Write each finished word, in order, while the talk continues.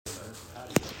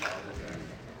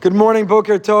Good morning,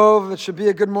 Boker Tov. It should be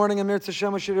a good morning. Amir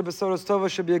Tzashem Shiri Besoros Tova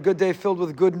should be a good day filled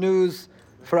with good news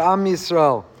for Am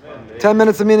Yisrael. 10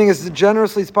 minutes of meaning is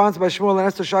generously sponsored by Shmuel and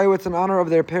Esther Shayowitz in honor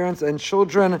of their parents and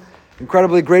children.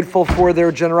 Incredibly grateful for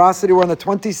their generosity. We're in the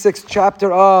 26th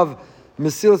chapter of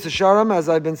Mesilas Yesharim, as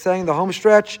I've been saying, the home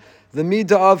stretch, the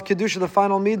Midah of Kedusha, the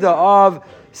final Midah of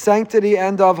sanctity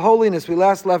and of holiness. We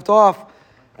last left off,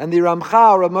 and the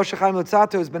Ramchal, Rav Moshe Chaim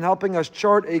Luzzatto, has been helping us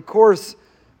chart a course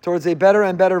towards a better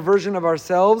and better version of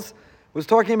ourselves, was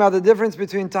talking about the difference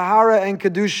between Tahara and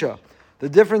Kedusha, the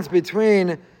difference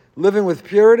between living with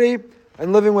purity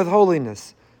and living with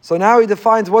holiness. So now he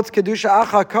defines what's Kedusha.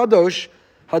 Acha Kadosh,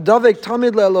 Hadavek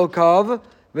Tamid Le'elokav,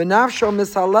 V'nafsho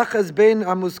Misaleches Bein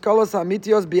Amuskalos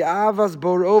Amitios Bi'avas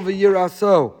Boro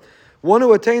V'yiraso. One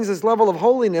who attains this level of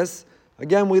holiness,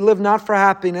 again, we live not for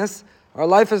happiness. Our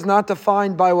life is not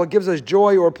defined by what gives us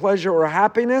joy or pleasure or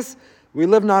happiness. We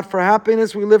live not for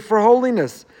happiness, we live for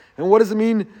holiness. And what does it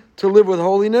mean to live with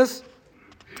holiness?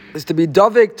 It's to be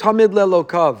Davek Tamid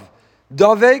Le'elokav.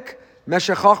 Davek,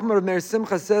 Meshech Chochmah of Meir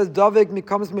Simcha says, Davek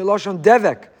comes Miloshon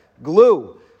Devek,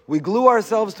 glue. We glue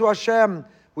ourselves to Hashem.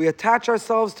 We attach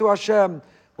ourselves to Hashem.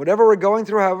 Whatever we're going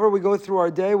through, however we go through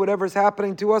our day, whatever's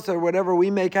happening to us or whatever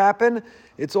we make happen,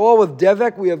 it's all with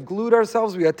Devek. We have glued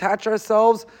ourselves, we attach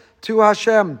ourselves to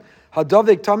Hashem.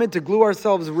 Hadavik tamid, to glue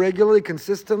ourselves regularly,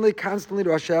 consistently, constantly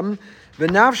to Hashem.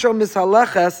 V'nafsho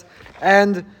misaleches,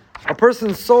 and a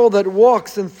person's soul that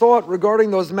walks in thought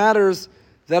regarding those matters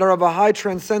that are of a high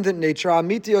transcendent nature.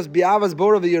 Amitios bi'avas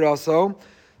bora v'yiraso,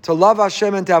 to love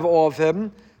Hashem and to have awe of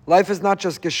Him. Life is not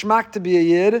just geschmack to be a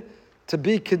yid, to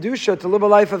be kedusha, to live a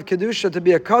life of kedusha, to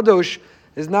be a kadosh,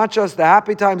 is not just the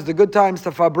happy times, the good times,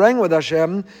 to fabreng with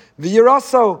Hashem.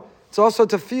 V'yiraso, it's also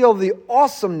to feel the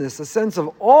awesomeness, a sense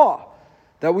of awe,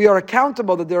 that we are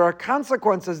accountable, that there are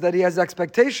consequences, that He has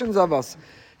expectations of us.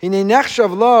 Such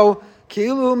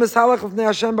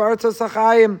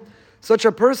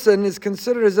a person is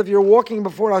considered as if you're walking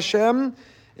before Hashem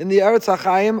in the Eretz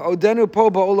HaChaim, Odenu po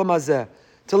ba'olam hazeh.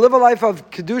 To live a life of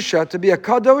Kedusha, to be a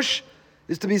Kadosh,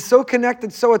 is to be so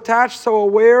connected, so attached, so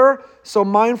aware, so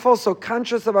mindful, so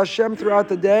conscious of Hashem throughout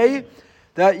the day,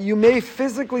 that you may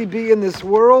physically be in this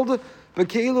world, but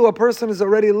Keilu, a person is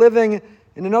already living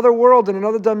in another world, in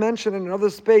another dimension, in another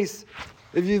space.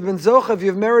 If you've been zocha, if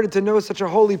you've merited to know such a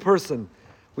holy person.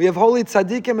 We have holy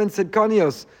tzaddikim and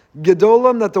tzidkanios,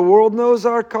 gedolim that the world knows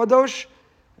are kadosh,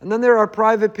 and then there are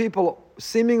private people,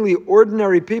 seemingly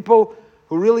ordinary people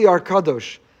who really are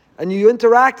kadosh. And you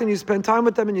interact and you spend time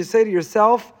with them and you say to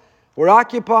yourself, we're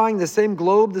occupying the same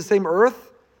globe, the same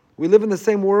earth, we live in the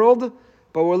same world,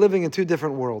 but we're living in two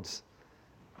different worlds.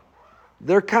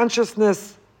 Their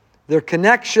consciousness, their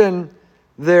connection,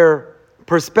 their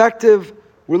perspective,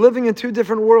 we're living in two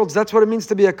different worlds. That's what it means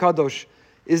to be a kadosh,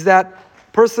 is that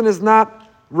person is not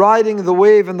riding the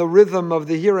wave and the rhythm of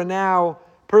the here and now.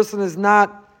 Person is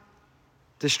not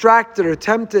distracted or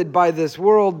tempted by this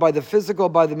world, by the physical,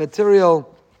 by the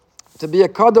material. To be a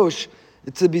kadosh,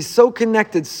 it's to be so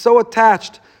connected, so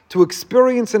attached, to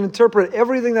experience and interpret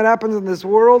everything that happens in this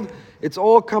world. It's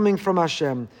all coming from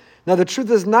Hashem. Now the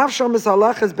truth is, nafsho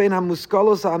misaleches bein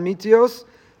hamuskalos ha'amitios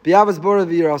bi'avas bora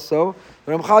v'yiraso.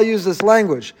 The Ramchal used this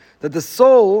language, that the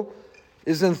soul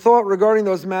is in thought regarding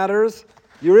those matters.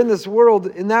 You're in this world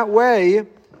in that way.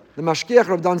 The Mashkiach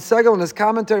Rav Dan Segel in his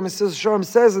commentary, Mesilas Yesharim,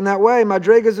 says in that way,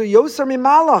 Madregazu yoser mi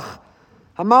malach,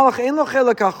 hamalach ein lo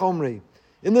chelek hachomri.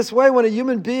 In this way, when a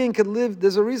human being could live,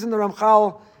 there's a reason the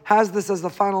Ramchal has this as the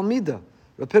final midah.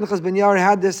 Rav Pinchas ben Yair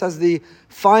had this as the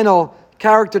final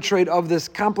character trait of this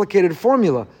complicated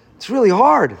formula. It's really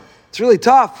hard. It's really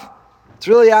tough. It's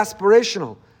really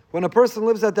aspirational. When a person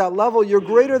lives at that level, you're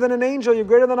greater than an angel, you're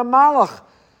greater than a malach.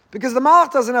 Because the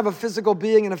malach doesn't have a physical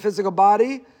being and a physical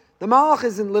body. The malach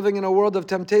isn't living in a world of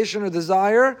temptation or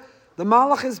desire. The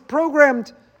malach is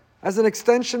programmed as an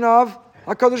extension of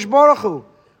HaKadosh Baruch Hu.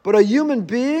 But a human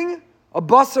being, a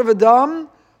basar v'dam,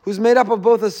 who's made up of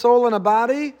both a soul and a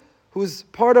body, who's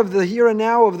part of the here and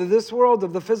now of this world,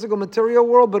 of the physical material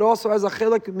world, but also as a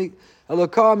chelek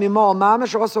elokah mimal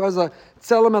mamish, also as a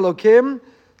tzelem elokim,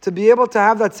 to be able to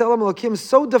have that tzelem elokim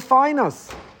so define us,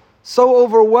 so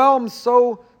overwhelm,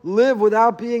 so live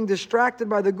without being distracted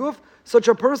by the guf. Such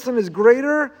a person is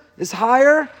greater, is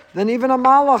higher than even a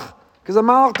malach, because a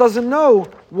malach doesn't know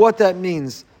what that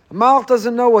means. A malach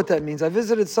doesn't know what that means. I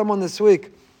visited someone this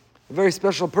week, a very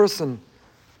special person.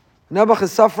 Nebuch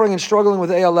is suffering and struggling with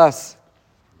ALS,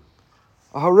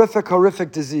 a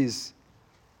horrific disease,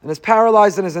 and is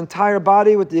paralyzed in his entire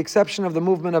body with the exception of the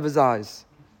movement of his eyes.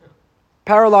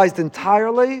 Paralyzed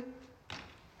entirely,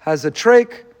 has a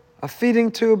trach, a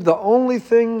feeding tube. The only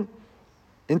thing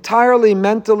entirely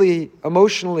mentally,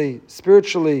 emotionally,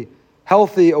 spiritually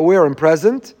healthy, aware, and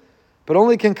present, but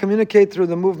only can communicate through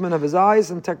the movement of his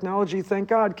eyes and technology, thank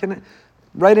God,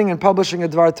 writing and publishing a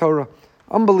Dvar Torah.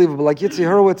 Unbelievable. Like Yitzi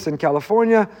Hurwitz in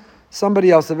California,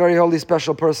 somebody else, a very holy,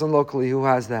 special person locally who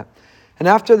has that. And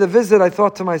after the visit, I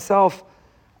thought to myself,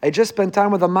 I just spent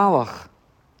time with a malach.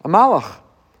 A malach.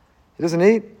 He doesn't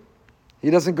eat. He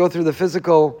doesn't go through the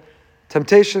physical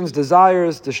temptations,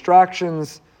 desires,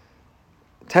 distractions,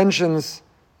 tensions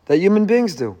that human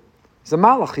beings do. He's a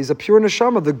malach. He's a pure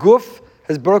neshama. The guf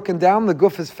has broken down. The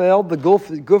guf has failed. The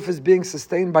guf is being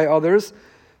sustained by others.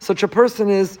 Such a person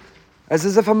is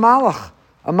as if a malach.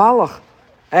 A malach.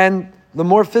 And the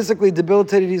more physically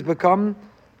debilitated he's become,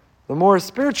 the more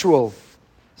spiritual,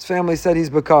 his family said, he's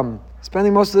become.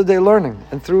 Spending most of the day learning.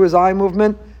 And through his eye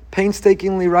movement,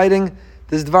 painstakingly writing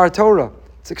this Dvar Torah.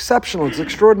 It's exceptional. It's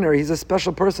extraordinary. He's a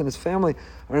special person. His family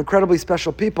are incredibly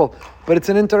special people. But it's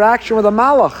an interaction with a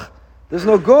malach. There's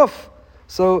no guf.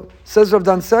 So, says Rav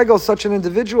Dan Segel, such an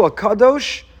individual, a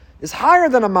kadosh, is higher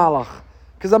than a malach.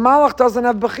 Because a malach doesn't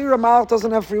have bechira, a malach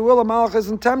doesn't have free will, a malach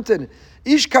isn't tempted.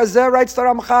 Ish kazeh, writes the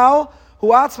Ramchal, hu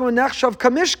atzmo nechshav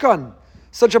kamishkan.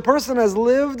 Such a person has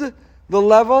lived the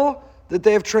level that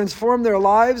they have transformed their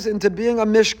lives into being a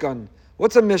Mishkan.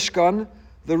 What's a Mishkan?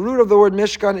 The root of the word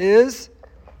Mishkan is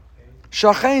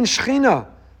shachein, shechina.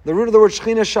 The root of the word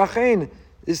shechina, shachein,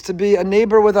 is to be a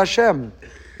neighbor with Hashem,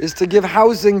 is to give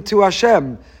housing to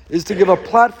Hashem, is to give a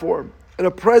platform and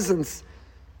a presence,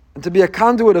 and to be a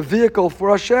conduit, a vehicle for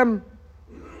Hashem.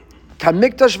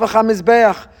 Kamikdash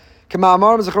v'chamizbeach.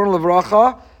 K'ma'amar m'zichron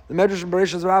levracha. The Medrash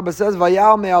Bereshit Rabbah says,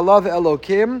 Vayal me'alav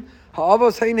Elokim,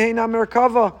 ha'avos hein hein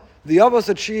ha'merkava. The Avos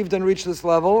achieved and reached this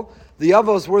level. The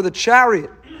Avos were the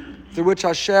chariot through which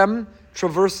Hashem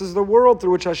traverses the world,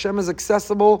 through which Hashem is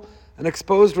accessible and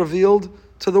exposed, revealed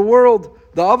to the world.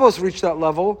 The Avos reached that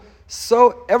level.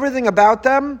 So everything about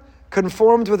them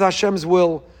conformed with Hashem's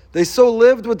will. They so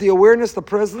lived with the awareness, the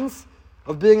presence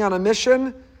of being on a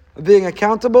mission, of being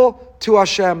accountable to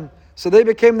Hashem. So they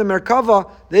became the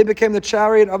Merkava, they became the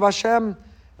chariot of Hashem.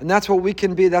 And that's what we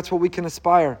can be, that's what we can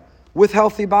aspire. With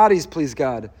healthy bodies, please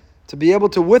God. To be able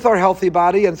to, with our healthy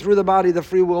body and through the body, the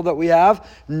free will that we have,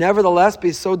 nevertheless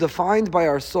be so defined by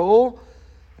our soul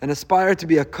and aspire to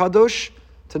be a kadosh,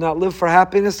 to not live for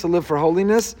happiness, to live for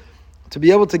holiness, to be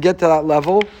able to get to that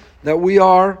level that we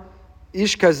are,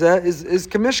 ish kazeh, is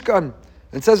kamishkan.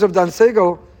 It says Rav Dan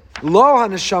Segel, lo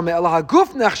haneshama ela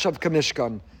haguf nechshav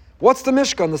kamishkan. What's the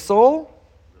mishkan? The soul?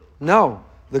 No.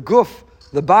 The guf,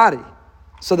 the body.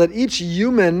 So that each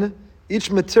human, each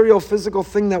material, physical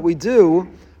thing that we do,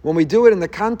 when we do it in the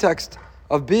context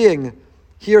of being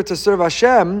here to serve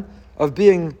Hashem, of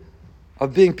being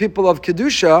people of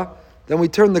Kedusha, then we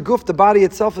turn the guf, the body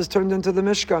itself is turned into the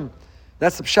Mishkan.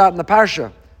 That's the pshat in the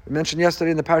parsha. We mentioned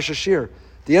yesterday in the parsha Shir.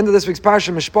 The end of this week's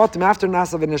parsha, Mishpatim, after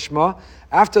Nasav and Nishma,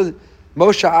 after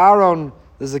Moshe, Aaron,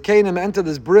 the Zakanim entered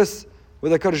this bris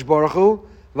with the Kodesh Baruch Hu,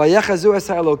 Vayechazu es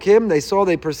ha'elokim,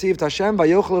 they perceived Hashem,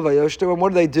 Vayochlu vayoshtu, and what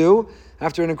do they do?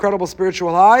 After an incredible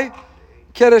spiritual high,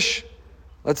 Kiddush.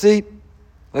 Let's eat.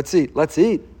 That's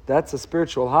a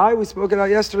spiritual high. We spoke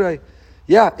about yesterday.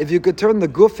 Yeah, if you could turn the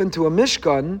guf into a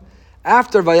mishkan,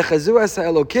 after vayechazu es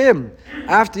ha'elokim,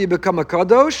 after you become a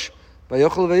kadosh,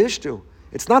 vayochel vayishtu.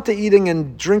 It's not the eating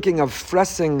and drinking of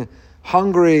fressing,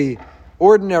 hungry,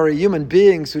 ordinary human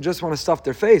beings who just want to stuff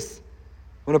their face.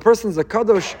 When a person's a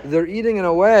kadosh, they're eating in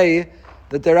a way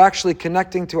that they're actually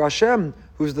connecting to Hashem,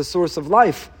 who's the source of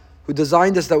life, who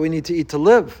designed us that we need to eat to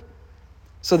live.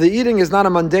 So the eating is not a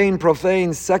mundane,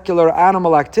 profane, secular,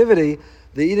 animal activity.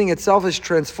 The eating itself is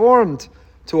transformed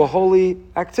to a holy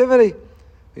activity.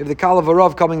 We have the Kal of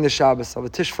Arav coming this Shabbos, of a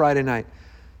Tish Friday night.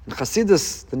 In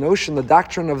Chassidus, the notion, the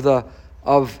doctrine of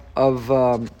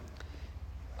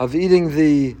eating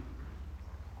the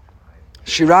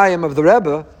shirayim of the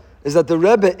Rebbe is that the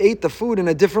Rebbe ate the food in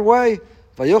a different way.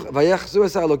 So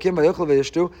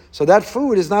that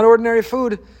food is not ordinary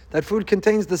food. That food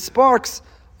contains the sparks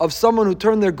of someone who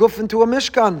turned their guf into a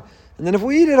mishkan. And then if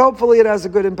we eat it, hopefully it has a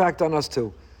good impact on us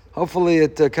too. Hopefully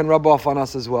it can rub off on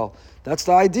us as well. That's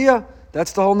the idea.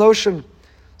 That's the whole notion.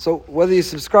 So whether you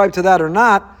subscribe to that or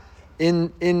not,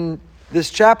 in this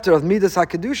chapter of Midas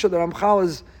HaKedusha, the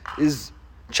Ramchal is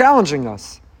challenging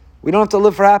us. We don't have to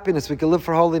live for happiness. We can live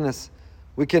for holiness.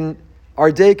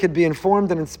 Our day could be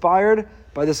informed and inspired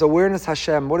by this awareness,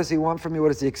 Hashem. What does He want from me? What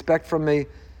does He expect from me?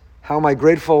 How am I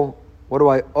grateful? What do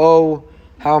I owe?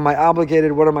 How am I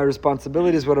obligated? What are my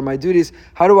responsibilities? What are my duties?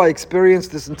 How do I experience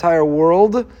this entire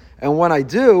world? And when I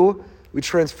do, we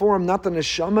transform not the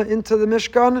neshama into the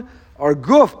Mishkan. Our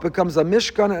guf becomes a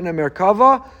Mishkan and a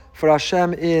Merkava for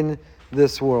Hashem in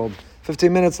this world.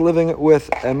 15 minutes living with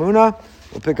Emunah.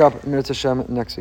 We'll pick up Mirz Hashem next week.